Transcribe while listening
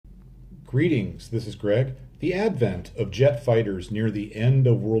Greetings, this is Greg. The advent of jet fighters near the end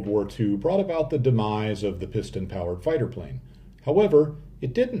of World War II brought about the demise of the piston-powered fighter plane. However,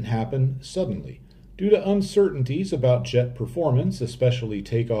 it didn't happen suddenly. Due to uncertainties about jet performance, especially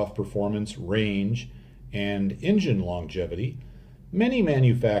takeoff performance, range, and engine longevity, many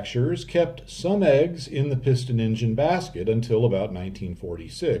manufacturers kept some eggs in the piston engine basket until about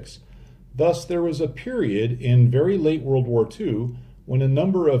 1946. Thus, there was a period in very late World War II when a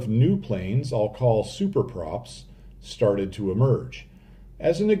number of new planes, I'll call superprops, started to emerge.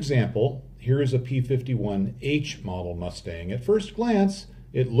 As an example, here is a P-51H model Mustang. At first glance,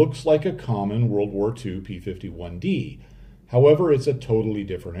 it looks like a common World War II P-51D. However, it's a totally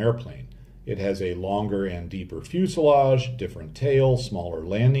different airplane. It has a longer and deeper fuselage, different tail, smaller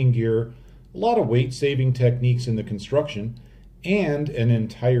landing gear, a lot of weight-saving techniques in the construction, and an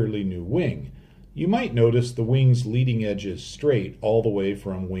entirely new wing. You might notice the wing's leading edge is straight all the way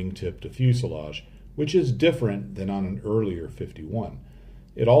from wingtip to fuselage, which is different than on an earlier 51.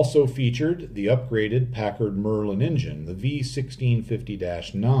 It also featured the upgraded Packard Merlin engine, the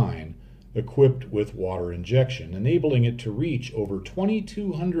V1650-9, equipped with water injection, enabling it to reach over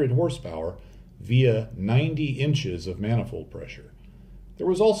 2,200 horsepower via 90 inches of manifold pressure. There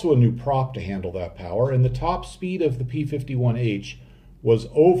was also a new prop to handle that power, and the top speed of the P-51H was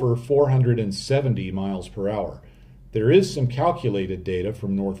over 470 miles per hour. There is some calculated data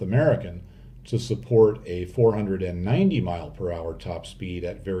from North American to support a 490 mile per hour top speed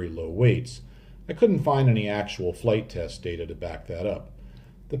at very low weights. I couldn't find any actual flight test data to back that up.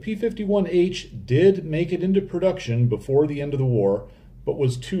 The P-51H did make it into production before the end of the war, but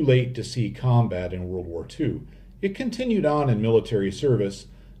was too late to see combat in World War II. It continued on in military service,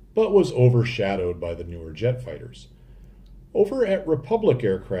 but was overshadowed by the newer jet fighters. Over at Republic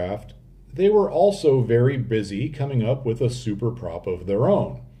Aircraft, they were also very busy coming up with a superprop of their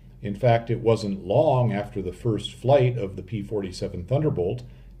own. In fact, it wasn't long after the first flight of the P-47 Thunderbolt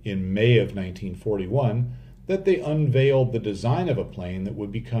in May of 1941 that they unveiled the design of a plane that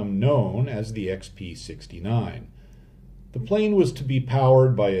would become known as the XP-69. The plane was to be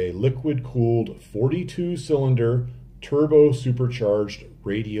powered by a liquid-cooled 42-cylinder turbo-supercharged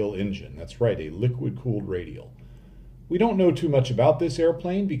radial engine. That's right, a liquid-cooled radial. We don't know too much about this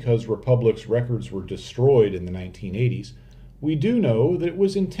airplane because Republic's records were destroyed in the 1980s. We do know that it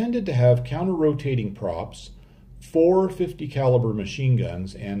was intended to have counter-rotating props, 4 50 caliber machine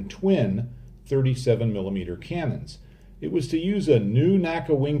guns, and twin 37mm cannons. It was to use a new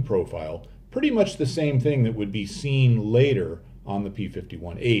NACA wing profile, pretty much the same thing that would be seen later on the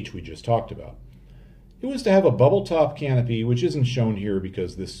P-51H we just talked about. It was to have a bubble top canopy, which isn't shown here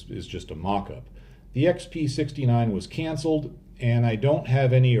because this is just a mock-up. The XP-69 was canceled, and I don't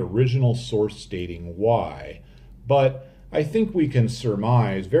have any original source stating why, but I think we can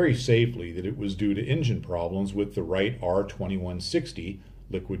surmise very safely that it was due to engine problems with the Wright R2160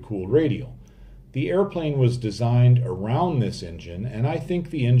 liquid-cooled radial. The airplane was designed around this engine, and I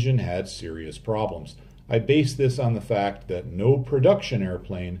think the engine had serious problems. I base this on the fact that no production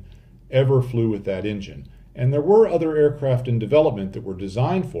airplane ever flew with that engine, and there were other aircraft in development that were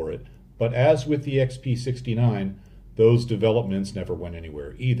designed for it, but as with the XP-69, those developments never went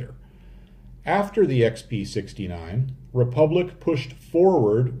anywhere either. After the XP-69, Republic pushed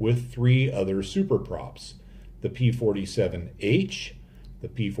forward with 3 other superprops, the P-47H, the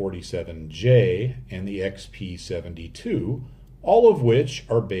P-47J, and the XP-72, all of which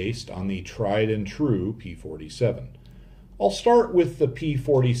are based on the tried and true P-47. I'll start with the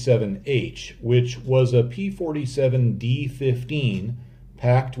P-47H, which was a P-47D-15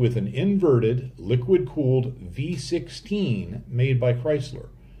 packed with an inverted, liquid-cooled V-16 made by Chrysler.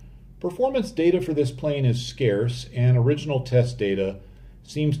 Performance data for this plane is scarce, and original test data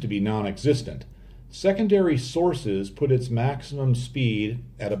seems to be non-existent. Secondary sources put its maximum speed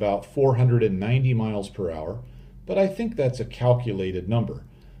at about 490 miles per hour, but I think that's a calculated number.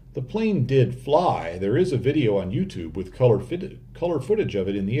 The plane did fly. There is a video on YouTube with color footage of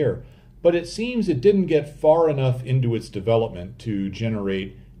it in the air, but it seems it didn't get far enough into its development to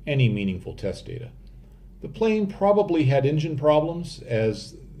generate any meaningful test data. The plane probably had engine problems,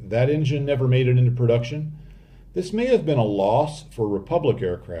 as that engine never made it into production. This may have been a loss for Republic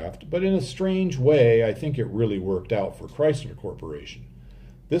Aircraft, but in a strange way, I think it really worked out for Chrysler Corporation.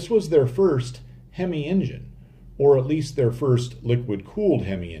 This was their first Hemi engine, or at least their first liquid-cooled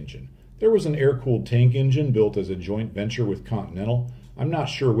Hemi engine. There was an air-cooled tank engine built as a joint venture with Continental. I'm not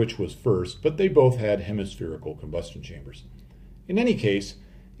sure which was first, but they both had hemispherical combustion chambers. In any case,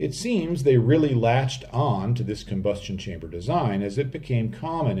 it seems they really latched on to this combustion chamber design as it became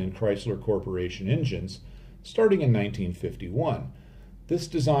common in Chrysler Corporation engines starting in 1951. This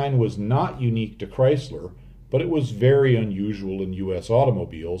design was not unique to Chrysler, but it was very unusual in U.S.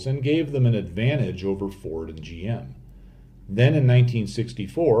 automobiles and gave them an advantage over Ford and GM. Then in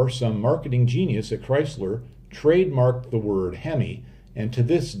 1964, some marketing genius at Chrysler trademarked the word Hemi, and to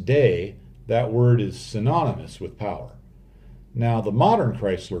this day, that word is synonymous with power. Now, the modern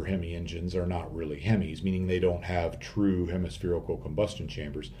Chrysler Hemi engines are not really Hemis, meaning they don't have true hemispherical combustion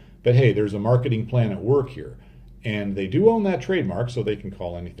chambers. But hey, there's a marketing plan at work here, and they do own that trademark, so they can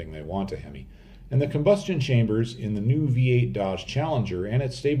call anything they want a Hemi. And the combustion chambers in the new V8 Dodge Challenger and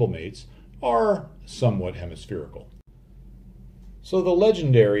its stablemates are somewhat hemispherical. So the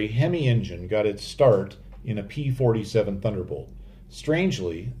legendary Hemi engine got its start in a P-47 Thunderbolt.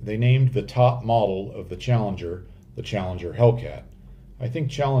 Strangely, they named the top model of the Challenger Hellcat. I think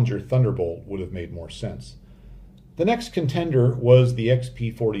Challenger Thunderbolt would have made more sense. The next contender was the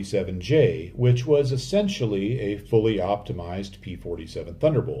XP-47J, which was essentially a fully optimized P-47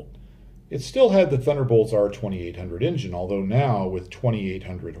 Thunderbolt. It still had the Thunderbolt's R2800 engine, although now with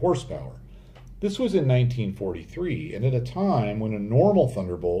 2800 horsepower. This was in 1943, and at a time when a normal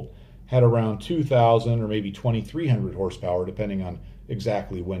Thunderbolt had around 2,000 or maybe 2,300 horsepower, depending on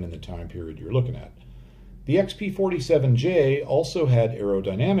exactly when in the time period you're looking at. The XP-47J also had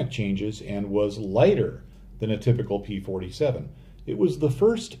aerodynamic changes and was lighter than a typical P-47. It was the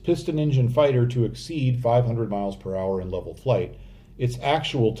first piston engine fighter to exceed 500 miles per hour in level flight. Its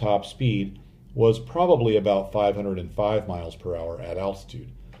actual top speed was probably about 505 miles per hour at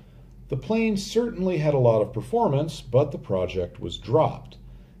altitude. The plane certainly had a lot of performance, but the project was dropped.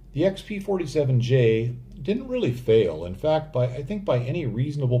 The XP-47J didn't really fail. In fact, I think by any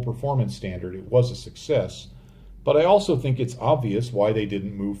reasonable performance standard, it was a success, but I also think it's obvious why they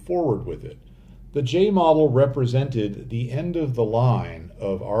didn't move forward with it. The J model represented the end of the line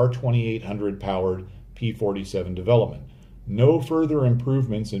of R2800 powered P-47 development. No further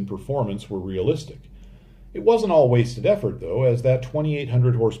improvements in performance were realistic. It wasn't all wasted effort, though, as that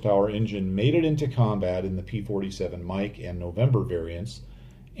 2800 horsepower engine made it into combat in the P-47 Mike and November variants,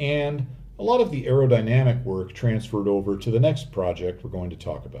 and a lot of the aerodynamic work transferred over to the next project we're going to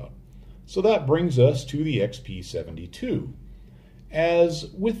talk about. So that brings us to the XP-72. As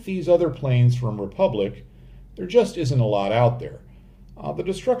with these other planes from Republic, there just isn't a lot out there. The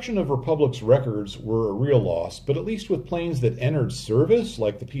destruction of Republic's records were a real loss, but at least with planes that entered service,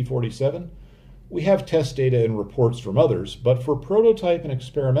 like the P-47, we have test data and reports from others, but for prototype and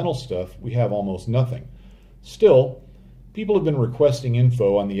experimental stuff, we have almost nothing. Still, people have been requesting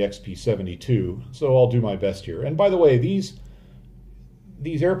info on the XP-72, so I'll do my best here. And by the way, these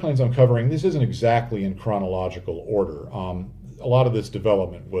airplanes I'm covering, this isn't exactly in chronological order. A lot of this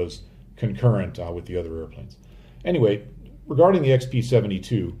development was concurrent with the other airplanes. Anyway, regarding the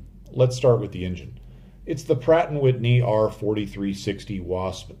XP-72, let's start with the engine. It's the Pratt & Whitney R4360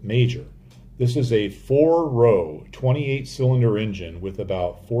 Wasp Major. This is a 4-row, 28-cylinder engine with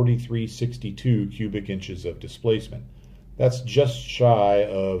about 4,362 cubic inches of displacement. That's just shy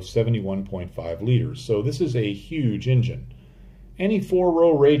of 71.5 liters, so this is a huge engine. Any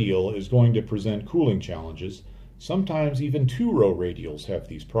 4-row radial is going to present cooling challenges. Sometimes even 2-row radials have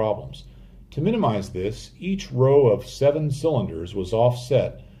these problems. To minimize this, each row of 7 cylinders was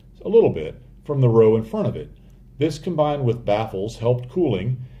offset a little bit from the row in front of it. This, combined with baffles, helped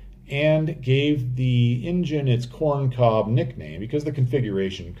cooling and gave the engine its corncob nickname because the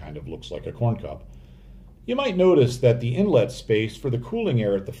configuration kind of looks like a corncob. You might notice that the inlet space for the cooling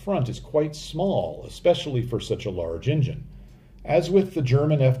air at the front is quite small, especially for such a large engine. As with the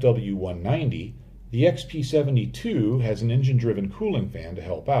German FW190, the XP-72 has an engine-driven cooling fan to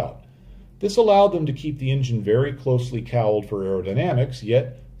help out. This allowed them to keep the engine very closely cowled for aerodynamics,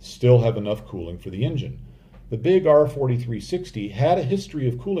 yet still have enough cooling for the engine. The big R4360 had a history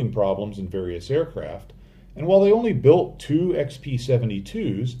of cooling problems in various aircraft, and while they only built 2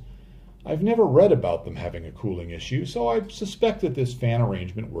 XP-72s, I've never read about them having a cooling issue, so I suspect that this fan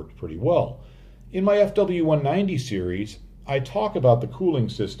arrangement worked pretty well. In my FW190 series, I talk about the cooling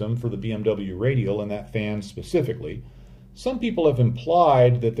system for the BMW radial and that fan specifically. Some people have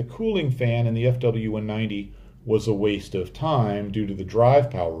implied that the cooling fan in the FW190 was a waste of time due to the drive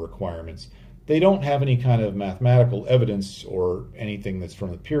power requirements. They don't have any kind of mathematical evidence or anything that's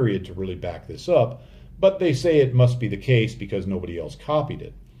from the period to really back this up, but they say it must be the case because nobody else copied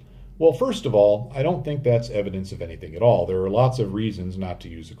it. Well, first of all, I don't think that's evidence of anything at all. There are lots of reasons not to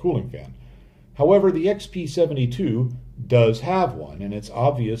use a cooling fan. However, the XP-72 does have one, and it's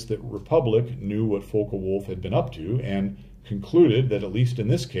obvious that Republic knew what Focke-Wulf had been up to and concluded that, at least in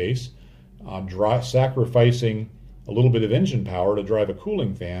this case, sacrificing a little bit of engine power to drive a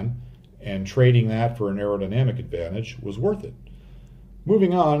cooling fan and trading that for an aerodynamic advantage was worth it.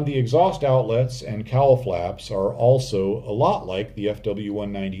 Moving on, the exhaust outlets and cowl flaps are also a lot like the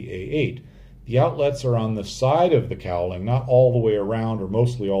FW190A8. The outlets are on the side of the cowling, not all the way around or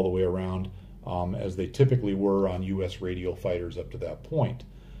mostly all the way around, as they typically were on U.S. radial fighters up to that point.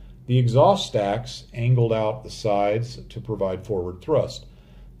 The exhaust stacks angled out the sides to provide forward thrust.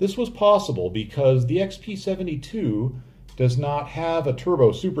 This was possible because the XP-72 does not have a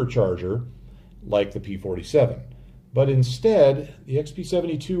turbo supercharger like the P-47, but instead the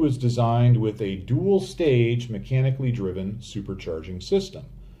XP-72 was designed with a dual-stage mechanically driven supercharging system.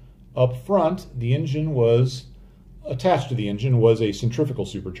 Up front, attached to the engine was a centrifugal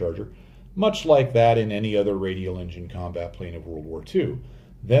supercharger, much like that in any other radial engine combat plane of World War II.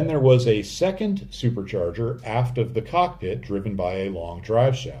 Then there was a second supercharger aft of the cockpit driven by a long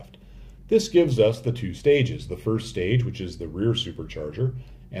drive shaft. This gives us the two stages, the first stage, which is the rear supercharger,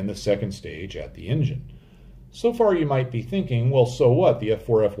 and the second stage at the engine. So far you might be thinking, well, so what? The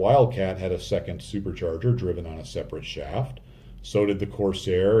F4F Wildcat had a second supercharger driven on a separate shaft. So did the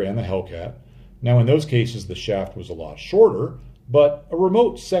Corsair and the Hellcat. Now in those cases the shaft was a lot shorter, but a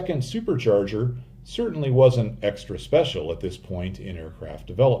remote second supercharger certainly wasn't extra special at this point in aircraft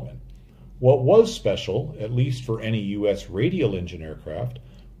development. What was special, at least for any U.S. radial engine aircraft,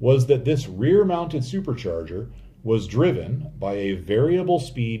 was that this rear-mounted supercharger was driven by a variable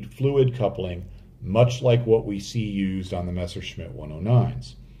speed fluid coupling, much like what we see used on the Messerschmitt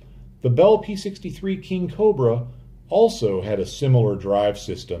 109s. The Bell P-63 King Cobra also had a similar drive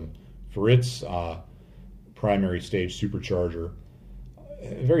system for its primary stage supercharger,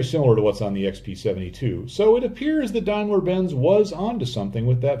 very similar to what's on the XP-72. So it appears that Daimler-Benz was onto something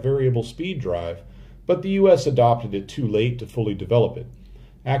with that variable speed drive, but the U.S. adopted it too late to fully develop it.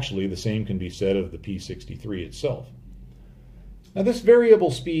 Actually, the same can be said of the P-63 itself. Now, this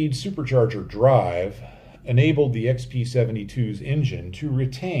variable speed supercharger drive enabled the XP-72's engine to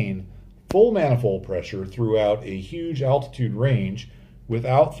retain full manifold pressure throughout a huge altitude range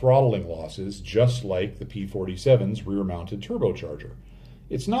without throttling losses, just like the P-47's rear-mounted turbocharger.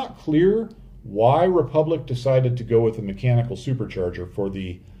 It's not clear why Republic decided to go with a mechanical supercharger for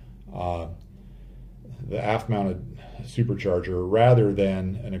the aft-mounted supercharger rather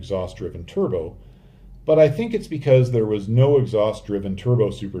than an exhaust-driven turbo, but I think it's because there was no exhaust-driven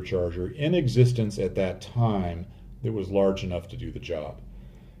turbo supercharger in existence at that time that was large enough to do the job.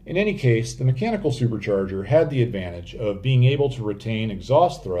 In any case, the mechanical supercharger had the advantage of being able to retain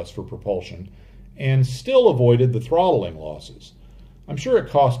exhaust thrust for propulsion and still avoided the throttling losses. I'm sure it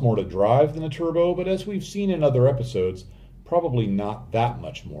cost more to drive than a turbo, but as we've seen in other episodes, probably not that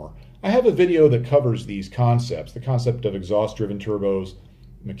much more. I have a video that covers these concepts, the concept of exhaust-driven turbos,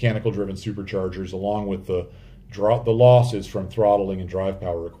 mechanical-driven superchargers, along with the losses from throttling and drive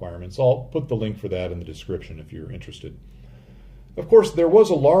power requirements. I'll put the link for that in the description if you're interested. Of course, there was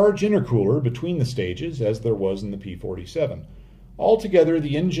a large intercooler between the stages, as there was in the P-47. Altogether,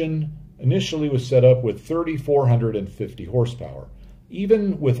 the engine initially was set up with 3,450 horsepower.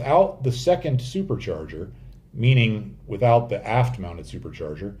 Even without the second supercharger, meaning without the aft-mounted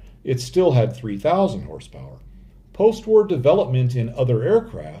supercharger, it still had 3,000 horsepower. Post-war development in other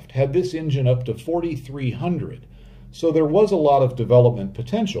aircraft had this engine up to 4,300, so there was a lot of development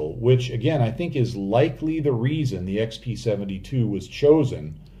potential, which again I think is likely the reason the XP-72 was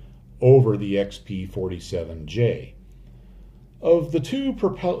chosen over the XP-47J. Of the two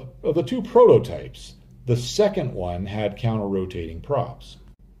prototypes, the second one had counter-rotating props.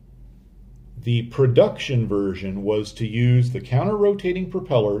 The production version was to use the counter-rotating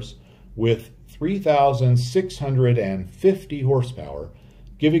propellers with 3,650 horsepower,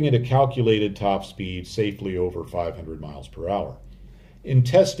 giving it a calculated top speed safely over 500 miles per hour. In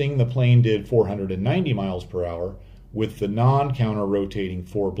testing, the plane did 490 miles per hour with the non-counter-rotating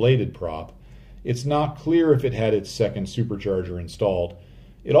four-bladed prop. It's not clear if it had its second supercharger installed.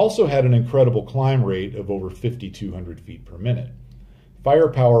 It also had an incredible climb rate of over 5,200 feet per minute.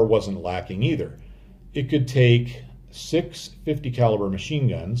 Firepower wasn't lacking either. It could take 6 50 caliber machine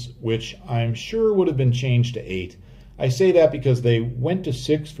guns, which I'm sure would have been changed to 8. I say that because they went to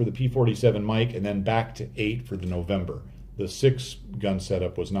 6 for the P-47 Mike and then back to 8 for the November. The 6 gun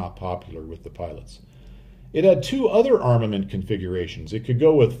setup was not popular with the pilots. It had two other armament configurations. It could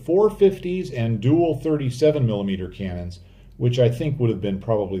go with 450s and dual 37mm cannons, which I think would have been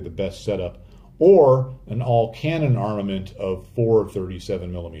probably the best setup, or an all-cannon armament of 4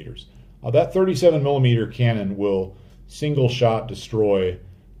 37mm. That 37mm cannon will single-shot destroy,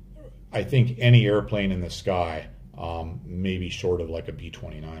 I think, any airplane in the sky, maybe short of like a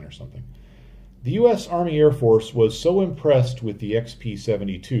B-29 or something. The U.S. Army Air Force was so impressed with the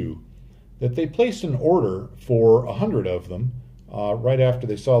XP-72 that they placed an order for 100 of them right after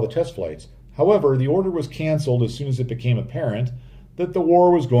they saw the test flights. However, the order was canceled as soon as it became apparent that the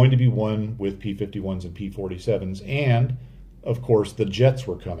war was going to be won with P-51s and P-47s, and, of course, the jets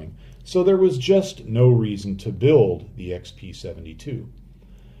were coming. So there was just no reason to build the XP-72.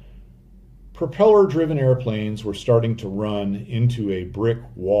 Propeller-driven airplanes were starting to run into a brick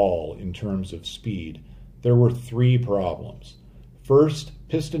wall in terms of speed. There were three problems. First,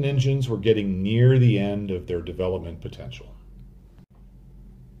 piston engines were getting near the end of their development potential.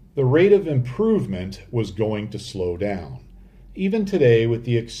 The rate of improvement was going to slow down. Even today, with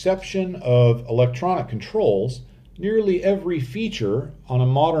the exception of electronic controls, nearly every feature on a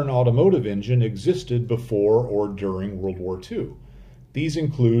modern automotive engine existed before or during World War II. These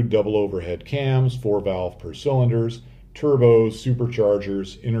include double overhead cams, 4-valve per cylinders, turbos,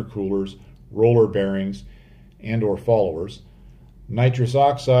 superchargers, intercoolers, roller bearings and/or followers, nitrous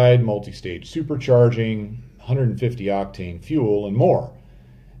oxide, multi-stage supercharging, 150 octane fuel, and more.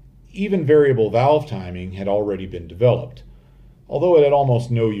 Even variable valve timing had already been developed, although it had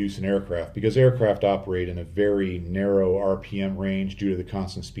almost no use in aircraft because aircraft operate in a very narrow RPM range due to the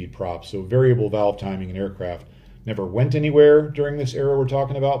constant speed prop. So variable valve timing in aircraft never went anywhere during this era we're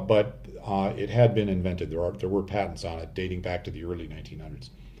talking about, but it had been invented. There were patents on it dating back to the early 1900s.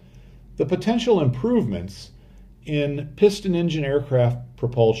 The potential improvements in piston engine aircraft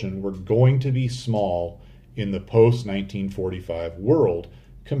propulsion were going to be small in the post-1945 world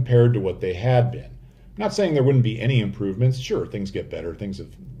compared to what they had been. I'm not saying there wouldn't be any improvements. Sure, things get better, things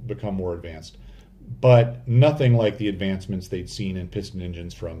have become more advanced, but nothing like the advancements they'd seen in piston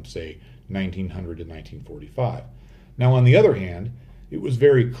engines from, say, 1900 to 1945. Now, on the other hand, it was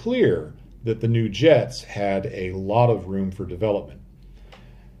very clear that the new jets had a lot of room for development.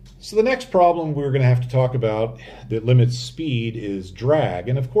 So the next problem we're going to have to talk about that limits speed is drag,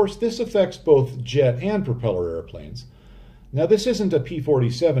 and of course this affects both jet and propeller airplanes. Now, this isn't a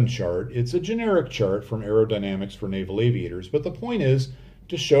P-47 chart, it's a generic chart from Aerodynamics for Naval Aviators, but the point is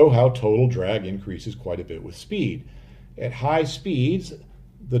to show how total drag increases quite a bit with speed. At high speeds,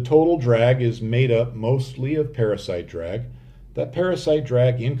 the total drag is made up mostly of parasite drag. That parasite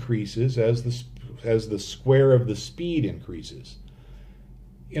drag increases as the square of the speed increases.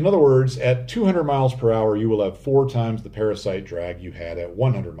 In other words, at 200 miles per hour, you will have 4 times the parasite drag you had at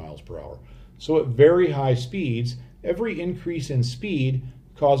 100 miles per hour. So at very high speeds, every increase in speed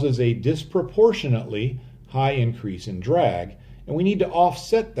causes a disproportionately high increase in drag, and we need to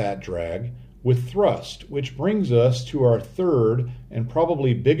offset that drag with thrust, which brings us to our third and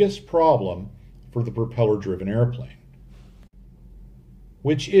probably biggest problem for the propeller-driven airplane,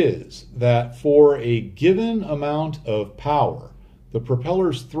 which is that for a given amount of power, the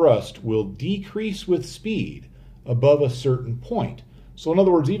propeller's thrust will decrease with speed above a certain point. So in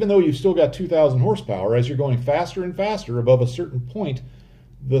other words, even though you've still got 2,000 horsepower, as you're going faster and faster above a certain point,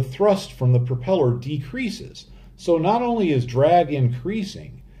 the thrust from the propeller decreases. So not only is drag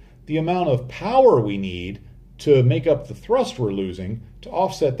increasing, the amount of power we need to make up the thrust we're losing to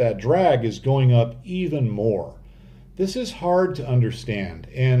offset that drag is going up even more. This is hard to understand,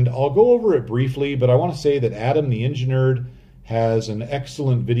 and I'll go over it briefly, but I want to say that Adam the Engine Nerd has an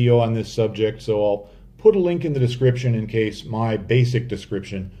excellent video on this subject, so I'll put a link in the description in case my basic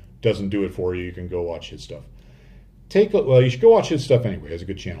description doesn't do it for you. You can go watch his stuff. Well, you should go watch his stuff anyway. He has a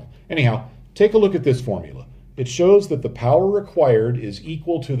good channel. Anyhow, take a look at this formula. It shows that the power required is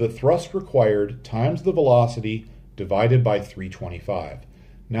equal to the thrust required times the velocity divided by 325.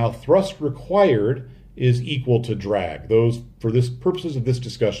 Now, thrust required is equal to drag. Those, for this purposes of this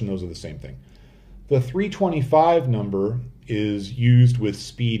discussion, those are the same thing. The 325 number is used with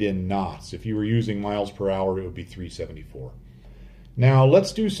speed in knots. If you were using miles per hour, it would be 374. Now,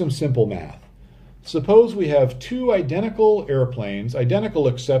 let's do some simple math. Suppose we have 2 identical airplanes, identical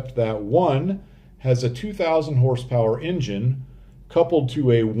except that one has a 2,000 horsepower engine coupled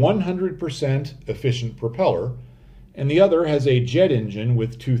to a 100% efficient propeller, and the other has a jet engine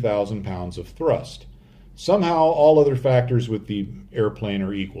with 2,000 pounds of thrust. Somehow, all other factors with the airplane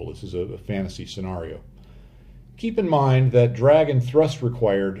are equal. This is a fantasy scenario. Keep in mind that drag and thrust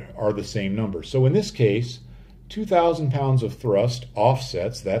required are the same number. So in this case, 2,000 pounds of thrust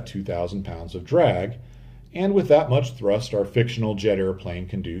offsets that 2,000 pounds of drag, and with that much thrust, our fictional jet airplane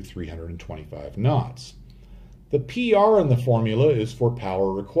can do 325 knots. The PR in the formula is for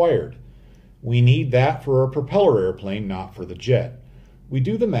power required. We need that for a propeller airplane, not for the jet. We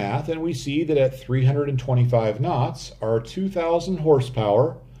do the math and we see that at 325 knots, our 2,000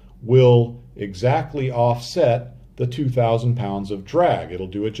 horsepower will exactly offset the 2,000 pounds of drag. It'll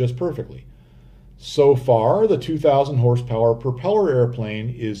do it just perfectly. So far, the 2,000 horsepower propeller airplane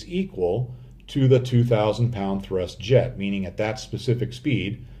is equal to the 2,000 pound thrust jet, meaning at that specific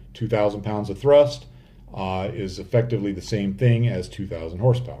speed, 2,000 pounds of thrust is effectively the same thing as 2,000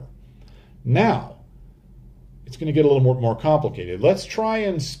 horsepower. Now, it's going to get a little more complicated. Let's try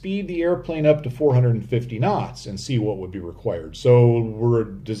and speed the airplane up to 450 knots and see what would be required. So we're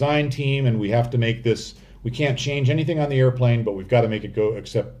a design team and we have to make this, we can't change anything on the airplane, but we've got to make it go,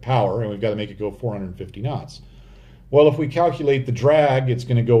 except power, and we've got to make it go 450 knots. Well, if we calculate the drag, it's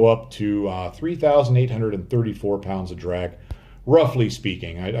going to go up to 3,834 pounds of drag, roughly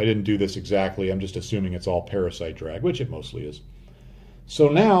speaking. I didn't do this exactly. I'm just assuming it's all parasite drag, which it mostly is. So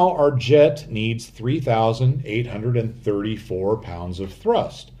now our jet needs 3,834 pounds of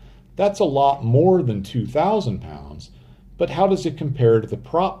thrust. That's a lot more than 2,000 pounds, but how does it compare to the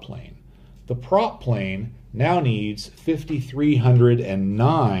prop plane? The prop plane now needs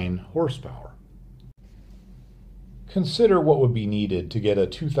 5,309 horsepower. Consider what would be needed to get a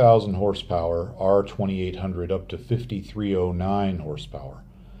 2,000 horsepower R2800 up to 5,309 horsepower.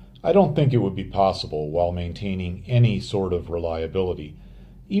 I don't think it would be possible while maintaining any sort of reliability.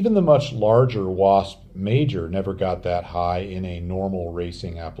 Even the much larger Wasp Major never got that high in a normal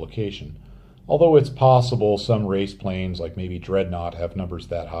racing application. Although it's possible some race planes, like maybe Dreadnought, have numbers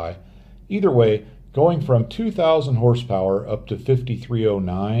that high. Either way, going from 2,000 horsepower up to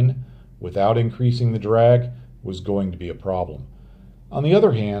 5,309 without increasing the drag was going to be a problem. On the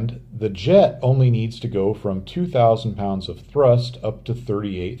other hand, the jet only needs to go from 2,000 pounds of thrust up to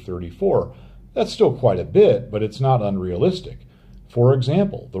 3,834. That's still quite a bit, but it's not unrealistic. For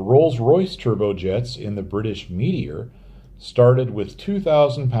example, the Rolls-Royce turbojets in the British Meteor started with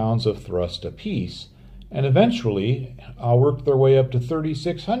 2,000 pounds of thrust apiece and eventually worked their way up to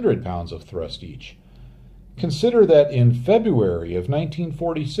 3,600 pounds of thrust each. Consider that in February of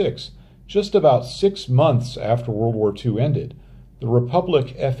 1946, just about 6 months after World War II ended, the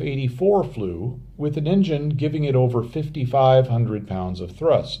Republic F-84 flew with an engine giving it over 5,500 pounds of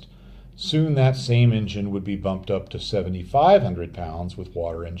thrust. Soon that same engine would be bumped up to 7,500 pounds with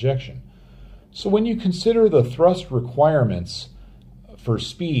water injection. So when you consider the thrust requirements for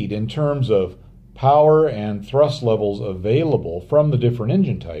speed in terms of power and thrust levels available from the different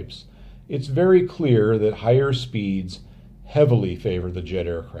engine types, it's very clear that higher speeds heavily favor the jet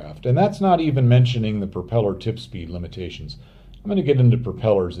aircraft. And that's not even mentioning the propeller tip speed limitations. I'm going to get into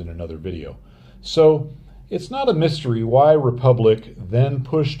propellers in another video. So it's not a mystery why Republic then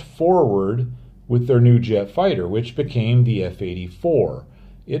pushed forward with their new jet fighter, which became the F-84.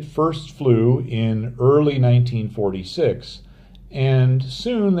 It first flew in early 1946, and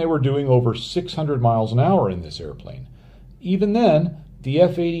soon they were doing over 600 miles an hour in this airplane. Even then, the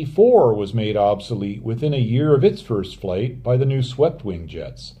F-84 was made obsolete within a year of its first flight by the new swept-wing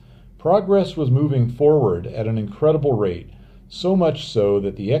jets. Progress was moving forward at an incredible rate, so much so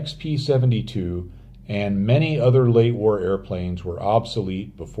that the XP-72 and many other late-war airplanes were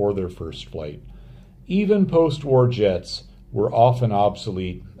obsolete before their first flight. Even post-war jets were often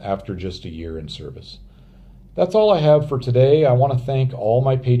obsolete after just a year in service. That's all I have for today. I want to thank all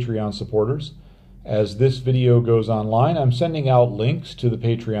my Patreon supporters. As this video goes online, I'm sending out links to the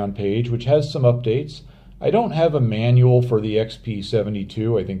Patreon page, which has some updates. I don't have a manual for the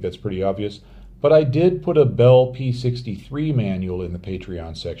XP-72, I think that's pretty obvious, but I did put a Bell P-63 manual in the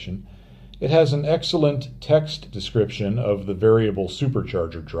Patreon section. It has an excellent text description of the variable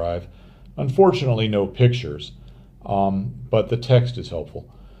supercharger drive. Unfortunately, no pictures, but the text is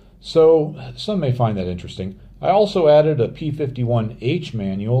helpful. So some may find that interesting. I also added a P-51H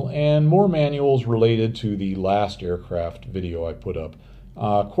manual and more manuals related to the last aircraft video I put up.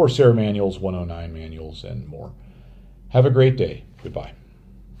 Corsair manuals, 109 manuals, and more. Have a great day. Goodbye.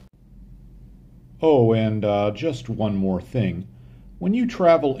 Oh, and just one more thing. When you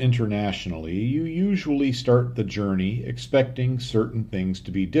travel internationally, you usually start the journey expecting certain things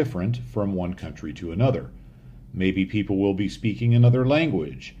to be different from one country to another. Maybe people will be speaking another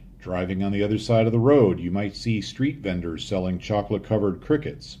language. Driving on the other side of the road, you might see street vendors selling chocolate-covered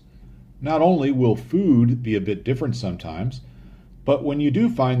crickets. Not only will food be a bit different sometimes, but when you do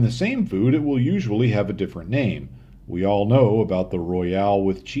find the same food, it will usually have a different name. We all know about the Royale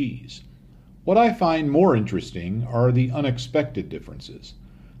with cheese. What I find more interesting are the unexpected differences.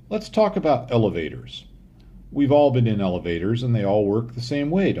 Let's talk about elevators. We've all been in elevators and they all work the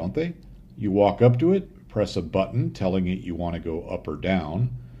same way, don't they? You walk up to it, press a button telling it you want to go up or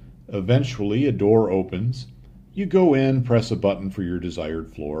down. Eventually a door opens. You go in, press a button for your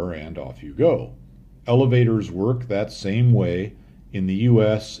desired floor, and off you go. Elevators work that same way in the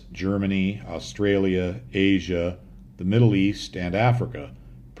US, Germany, Australia, Asia, the Middle East, and Africa.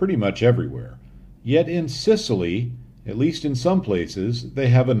 Pretty much everywhere. Yet in Sicily, at least in some places, they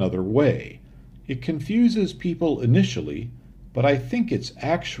have another way. It confuses people initially, but I think it's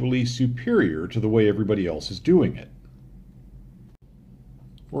actually superior to the way everybody else is doing it.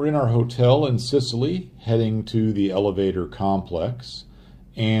 We're in our hotel in Sicily, heading to the elevator complex,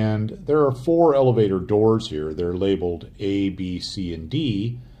 and there are 4 elevator doors here. They're labeled A, B, C, and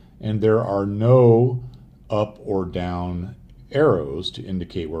D, and there are no up or down arrows to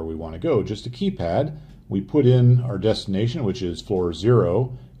indicate where we want to go, just a keypad. We put in our destination, which is floor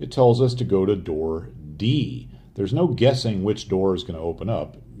 0. It tells us to go to door D. There's no guessing which door is going to open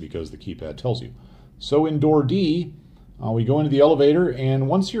up because the keypad tells you. So in door D, we go into the elevator, and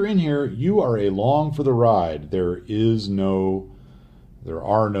once you're in here, you are along for the ride. There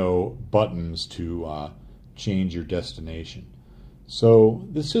are no buttons to change your destination. So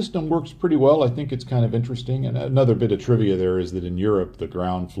the system works pretty well. I think it's kind of interesting. And another bit of trivia there is that in Europe, the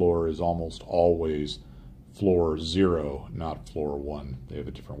ground floor is almost always floor 0, not floor 1. They have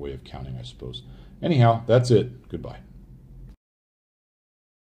a different way of counting, I suppose. Anyhow, that's it. Goodbye.